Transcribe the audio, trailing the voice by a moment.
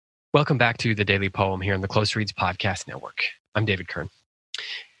Welcome back to the Daily Poem here on the Close Reads Podcast Network. I'm David Kern.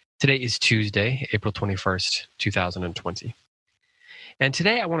 Today is Tuesday, April 21st, 2020. And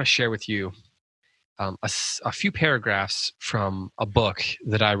today I want to share with you a few paragraphs from a book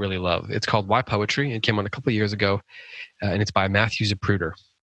that I really love. It's called Why Poetry. It came out a couple of years ago, and it's by Matthew Zapruder.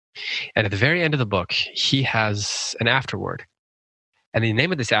 And at the very end of the book, he has an afterword. And the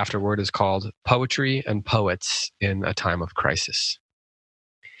name of this afterword is called Poetry and Poets in a Time of Crisis.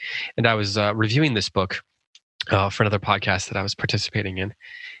 And I was reviewing this book for another podcast that I was participating in,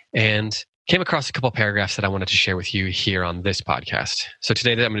 and came across a couple of paragraphs that I wanted to share with you here on this podcast. So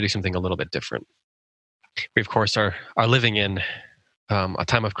today I'm going to do something a little bit different. We, of course, are living in a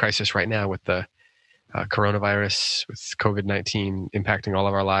time of crisis right now with the coronavirus, with COVID-19 impacting all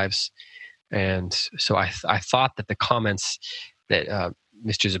of our lives. And so I thought that the comments that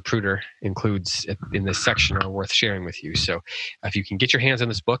Mr. Zapruder includes in this section are worth sharing with you. So if you can get your hands on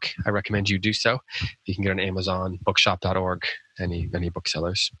this book, I recommend you do so. You can get it on Amazon, bookshop.org, any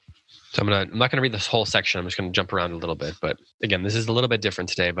booksellers. So I'm not going to read this whole section. I'm just going to jump around a little bit. But again, this is a little bit different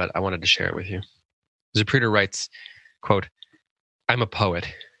today, but I wanted to share it with you. Zapruder writes, quote, "I'm a poet,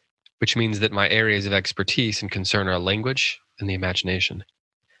 which means that my areas of expertise and concern are language and the imagination.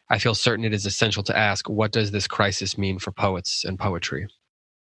 I feel certain it is essential to ask, what does this crisis mean for poets and poetry?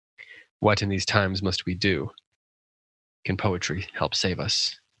 What in these times must we do? Can poetry help save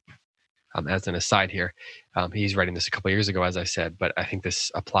us?" As an aside here, he's writing this a couple of years ago, as I said, but I think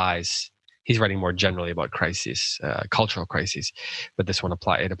this applies. He's writing more generally about crises, cultural crises, but this one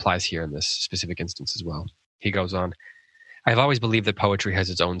applies here in this specific instance as well. He goes on, "I have always believed that poetry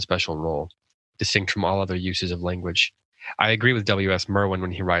has its own special role, distinct from all other uses of language. I agree with W.S. Merwin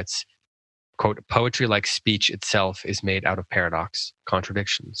when he writes, quote, poetry like speech itself is made out of paradox,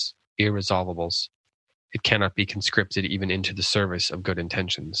 contradictions, irresolvables. It cannot be conscripted even into the service of good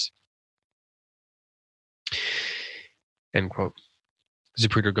intentions." End quote.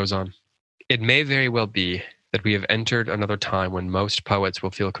 Zapruder goes on, "It may very well be that we have entered another time when most poets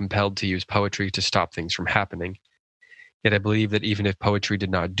will feel compelled to use poetry to stop things from happening. Yet I believe that even if poetry did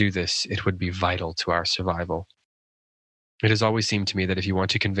not do this, it would be vital to our survival. It has always seemed to me that if you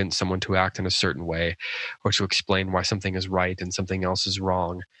want to convince someone to act in a certain way, or to explain why something is right and something else is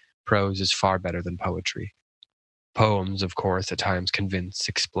wrong, prose is far better than poetry. Poems, of course, at times convince,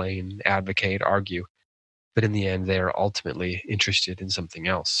 explain, advocate, argue, but in the end they are ultimately interested in something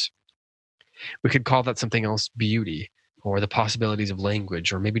else. We could call that something else beauty, or the possibilities of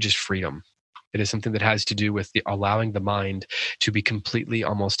language, or maybe just freedom. It is something that has to do with allowing the mind to be completely,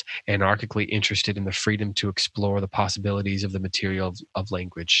 almost anarchically interested in the freedom to explore the possibilities of the material of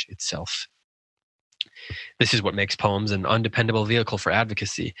language itself. This is what makes poems an undependable vehicle for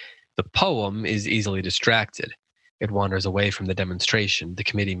advocacy. The poem is easily distracted. It wanders away from the demonstration, the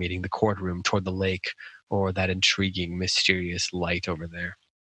committee meeting, the courtroom, toward the lake, or that intriguing, mysterious light over there.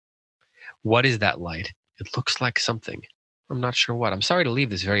 What is that light? It looks like something. I'm not sure what. I'm sorry to leave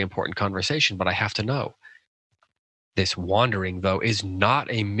this very important conversation, but I have to know. This wandering, though, is not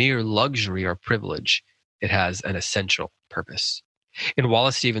a mere luxury or privilege. It has an essential purpose. In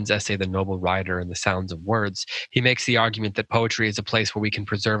Wallace Stevens' essay, The Noble Rider and the Sounds of Words, he makes the argument that poetry is a place where we can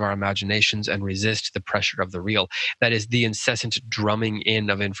preserve our imaginations and resist the pressure of the real. That is, the incessant drumming in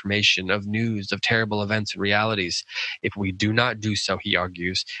of information, of news, of terrible events and realities. If we do not do so, he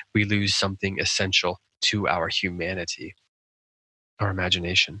argues, we lose something essential to our humanity, our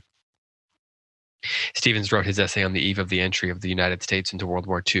imagination. Stevens wrote his essay on the eve of the entry of the United States into World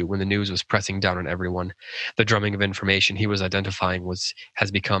War II, when the news was pressing down on everyone. The drumming of information he was identifying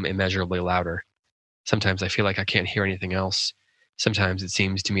has become immeasurably louder. Sometimes I feel like I can't hear anything else. Sometimes it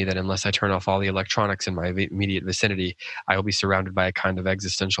seems to me that unless I turn off all the electronics in my immediate vicinity, I will be surrounded by a kind of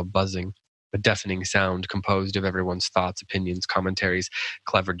existential buzzing, a deafening sound composed of everyone's thoughts, opinions, commentaries,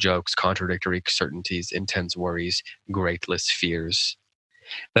 clever jokes, contradictory certainties, intense worries, greatless fears.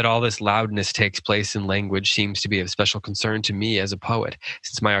 That all this loudness takes place in language seems to be of special concern to me as a poet,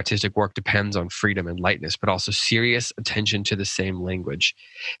 since my artistic work depends on freedom and lightness, but also serious attention to the same language.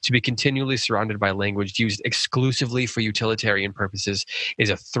 To be continually surrounded by language used exclusively for utilitarian purposes is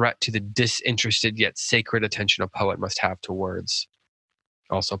a threat to the disinterested yet sacred attention a poet must have to words.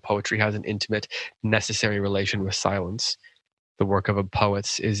 Also, poetry has an intimate, necessary relation with silence. The work of a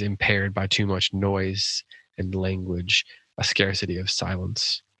poet is impaired by too much noise and language, a scarcity of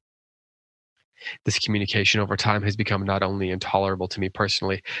silence. This communication over time has become not only intolerable to me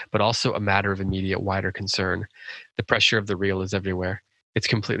personally, but also a matter of immediate wider concern. The pressure of the real is everywhere. It's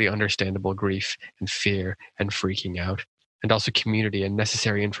completely understandable grief and fear and freaking out, and also community and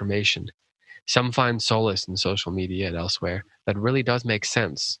necessary information. Some find solace in social media and elsewhere. That really does make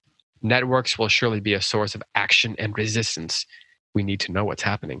sense. Networks will surely be a source of action and resistance. We need to know what's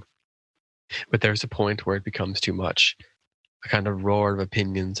happening. But there's a point where it becomes too much, a kind of roar of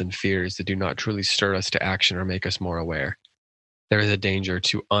opinions and fears that do not truly stir us to action or make us more aware. There is a danger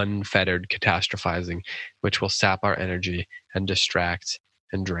to unfettered catastrophizing, which will sap our energy and distract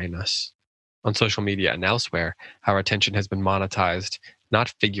and drain us. On social media and elsewhere, our attention has been monetized,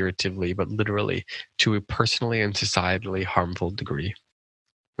 not figuratively, but literally, to a personally and societally harmful degree.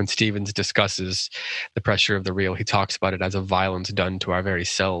 When Stevens discusses the pressure of the real, he talks about it as a violence done to our very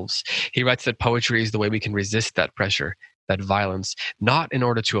selves. He writes that poetry is the way we can resist that pressure, that violence, not in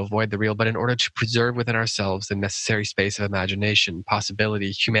order to avoid the real, but in order to preserve within ourselves the necessary space of imagination,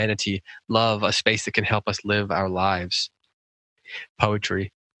 possibility, humanity, love, a space that can help us live our lives.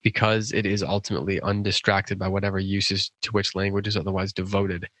 Poetry, because it is ultimately undistracted by whatever uses to which language is otherwise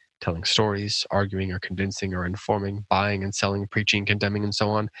devoted, telling stories, arguing or convincing or informing, buying and selling, preaching, condemning, and so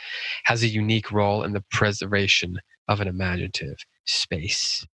on, has a unique role in the preservation of an imaginative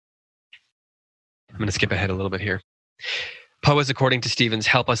space. I'm going to skip ahead a little bit here. Poets, according to Stevens,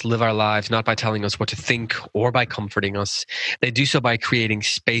 help us live our lives not by telling us what to think or by comforting us. They do so by creating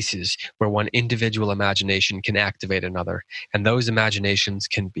spaces where one individual imagination can activate another, and those imaginations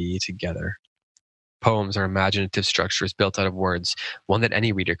can be together. Poems are imaginative structures built out of words, one that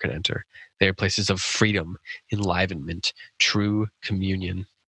any reader can enter. They are places of freedom, enlivenment, true communion.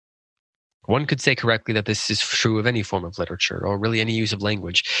 One could say correctly that this is true of any form of literature, or really any use of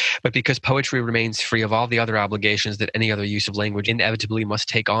language. But because poetry remains free of all the other obligations that any other use of language inevitably must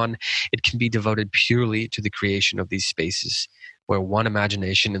take on, it can be devoted purely to the creation of these spaces, where one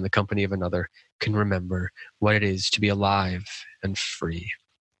imagination in the company of another can remember what it is to be alive and free.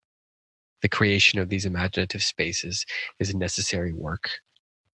 The creation of these imaginative spaces is necessary work.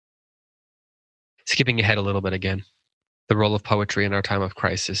 Skipping ahead a little bit again. The role of poetry in our time of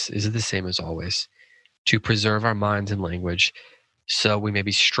crisis is the same as always, to preserve our minds and language so we may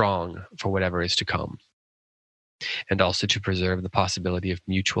be strong for whatever is to come, and also to preserve the possibility of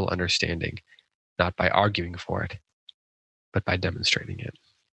mutual understanding, not by arguing for it, but by demonstrating it.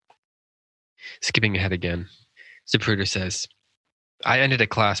 Skipping ahead again, Zapruder says, I ended a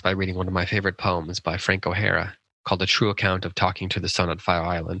class by reading one of my favorite poems by Frank O'Hara called A True Account of Talking to the Sun at Fire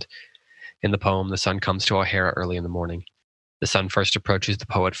Island. In the poem, the sun comes to O'Hara early in the morning. The sun first approaches the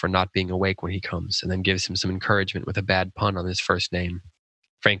poet for not being awake when he comes, and then gives him some encouragement with a bad pun on his first name.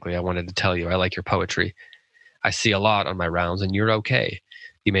 Frankly, I wanted to tell you, I like your poetry. I see a lot on my rounds, and you're okay.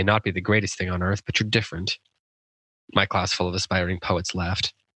 You may not be the greatest thing on earth, but you're different. My class full of aspiring poets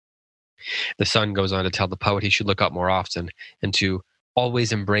laughed. The sun goes on to tell the poet he should look up more often, and to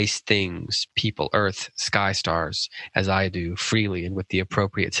always embrace things, people, earth, sky, stars, as I do, freely and with the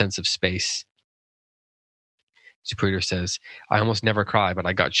appropriate sense of space. Zapruder says, I almost never cry, but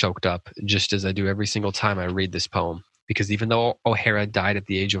I got choked up, just as I do every single time I read this poem, because even though O'Hara died at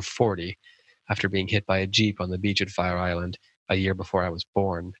the age of 40, after being hit by a jeep on the beach at Fire Island a year before I was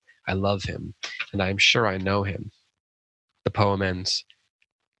born, I love him, and I am sure I know him. The poem ends,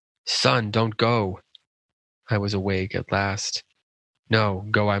 Sun, don't go. I was awake at last. No,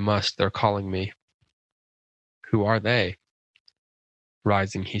 go I must, they're calling me. Who are they?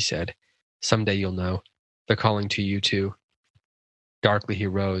 Rising, he said, someday you'll know. They're calling to you too. Darkly he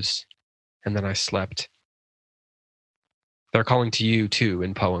rose, and then I slept. They're calling to you too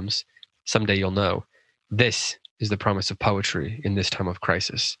in poems. Someday you'll know. This is the promise of poetry in this time of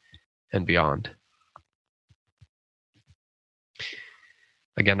crisis and beyond.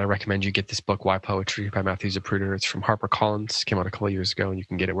 Again, I recommend you get this book, Why Poetry by Matthew Zapruder. It's from HarperCollins. Came out a couple of years ago, and you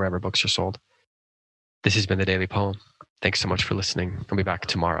can get it wherever books are sold. This has been The Daily Poem. Thanks so much for listening. I'll be back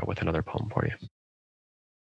tomorrow with another poem for you.